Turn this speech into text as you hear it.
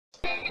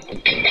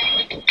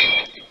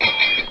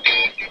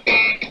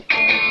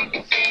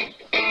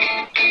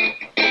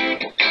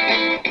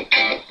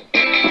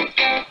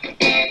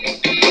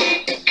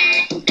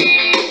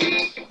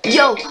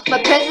Yo,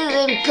 my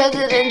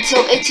president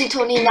till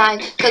 1829,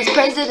 cause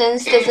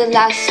presidents doesn't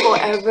last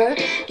forever.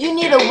 You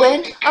need a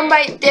win, I'm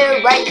right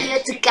there, right here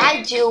to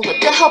guide you.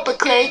 With the help of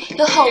Clay,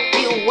 he'll help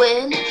you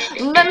win.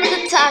 Remember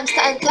the times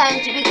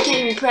you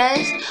became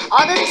pres.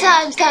 All the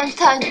times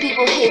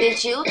people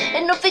hated you.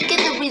 And don't forget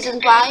the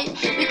reasons why,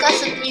 because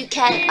something you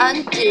can't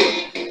undo.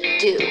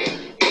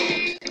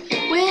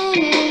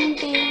 Winning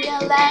the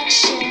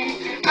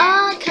election,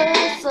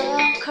 cause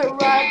of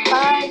corrupt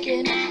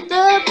bargain,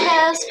 the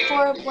press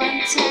for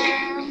one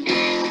term.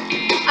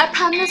 I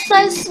promise,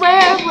 I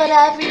swear,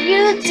 whatever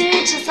you do,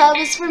 just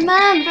always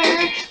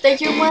remember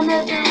that you're one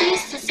of the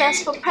least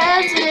successful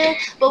president,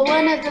 but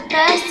one of the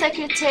best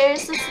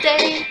secretaries of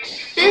state.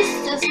 This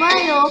is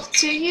my oath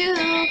to you.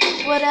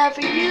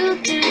 Whatever you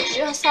do,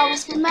 just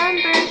always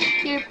remember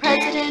you're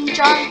President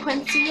John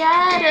Quincy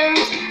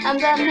Adams, and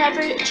that'll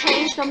never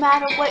change no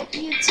matter what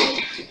you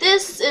do.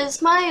 This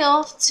is my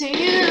oath to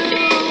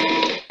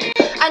you.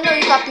 I know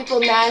you got people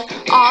mad,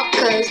 all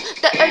cause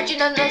they're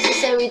urging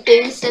unnecessary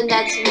things, and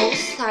that's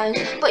most times.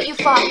 But you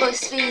fought for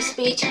free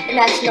speech, and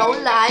that's no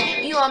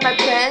lie. You are my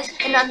pres,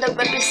 and I'm the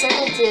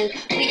representative.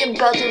 We in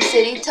Belgium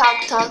City,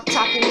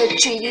 talking the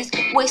treaties,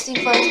 wasting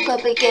funds,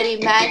 public getting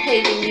mad,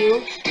 hating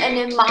you. And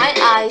in my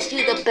eyes,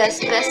 you the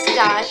best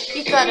guy.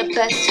 You got a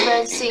best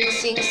friend,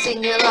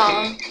 sing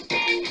along.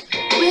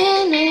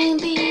 Winning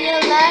the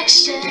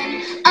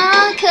election,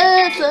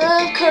 cause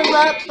of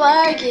corrupt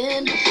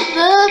bargain,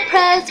 the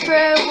press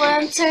for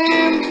one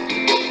term.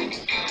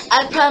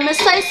 I promise,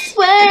 I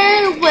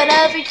swear,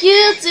 whatever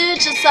you do,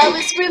 just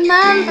always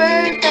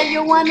remember that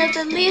you're one of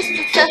the least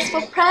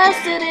successful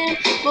president,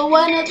 but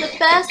one of the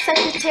best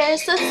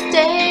secretaries of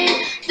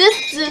state.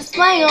 This is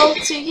my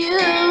oath to you.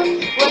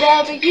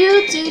 Whatever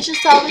you do,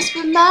 just always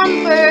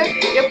remember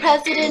you're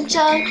President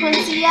John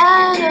Quincy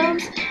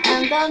Adams,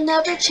 and they'll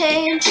never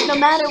change no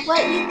matter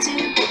what you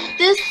do.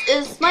 This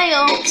is my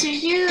oath to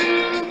you.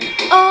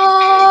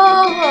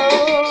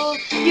 Oh,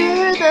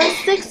 you're the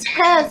sixth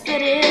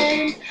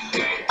president.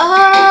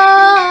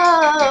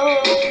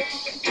 Oh,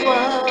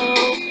 whoa,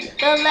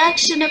 the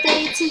election of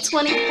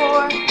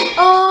 1824.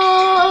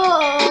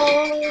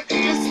 Oh,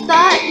 just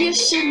thought you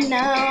should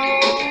know.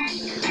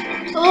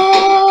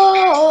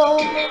 Oh,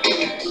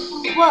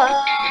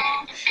 whoa,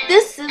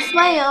 this is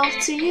my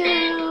oath to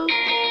you.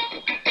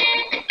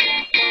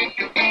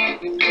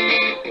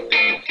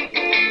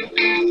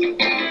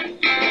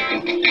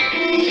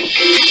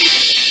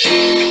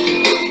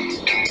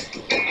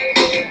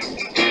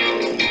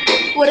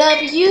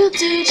 Whatever you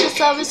do, just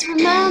always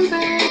remember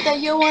that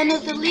you're one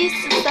of the least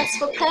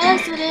successful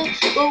president,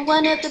 but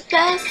one of the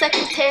best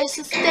secretaries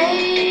of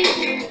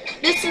state.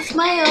 This is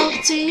my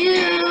oath to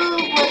you.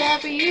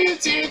 Whatever you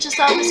do, just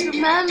always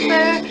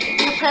remember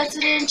you're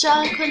President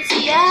John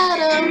Quincy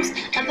Adams,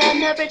 and that'll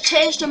never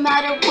change no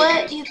matter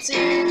what you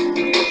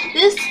do.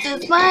 This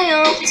is my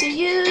oath to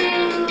you.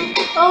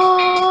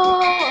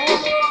 Oh,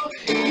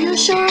 you are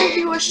sure,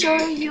 you are sure,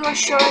 you are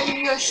sure,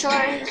 you are sure,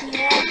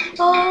 yeah.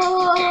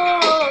 Oh,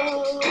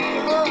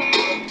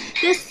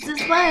 this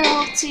is my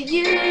oath to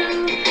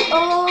you.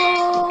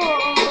 Oh,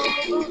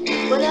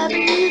 whatever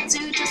you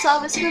do, just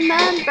always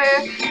remember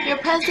you're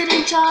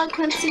President John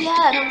Quincy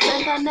Adams,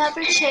 and I'll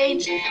never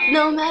change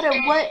no matter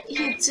what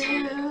you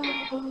do.